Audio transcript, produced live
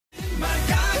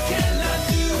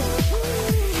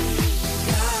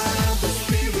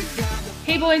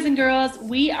boys and girls,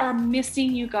 we are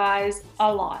missing you guys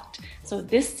a lot. So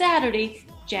this Saturday,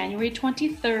 January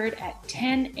 23rd at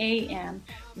 10 a.m.,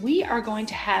 we are going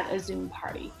to have a Zoom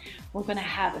party. We're going to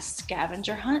have a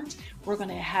scavenger hunt. We're going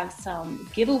to have some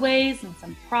giveaways and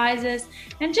some prizes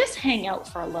and just hang out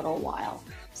for a little while.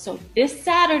 So this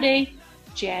Saturday,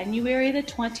 January the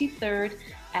 23rd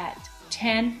at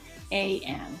 10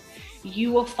 a.m.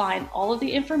 You will find all of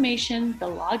the information, the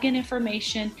login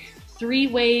information, 3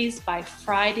 ways by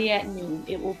Friday at noon.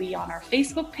 It will be on our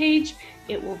Facebook page,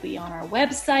 it will be on our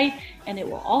website, and it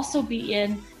will also be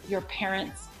in your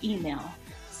parents' email.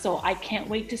 So I can't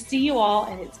wait to see you all,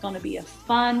 and it's going to be a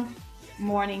fun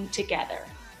morning together.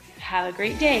 Have a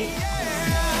great day.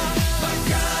 My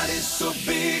God is so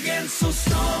big and so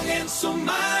strong and so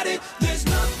mighty. There's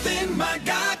nothing my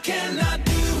God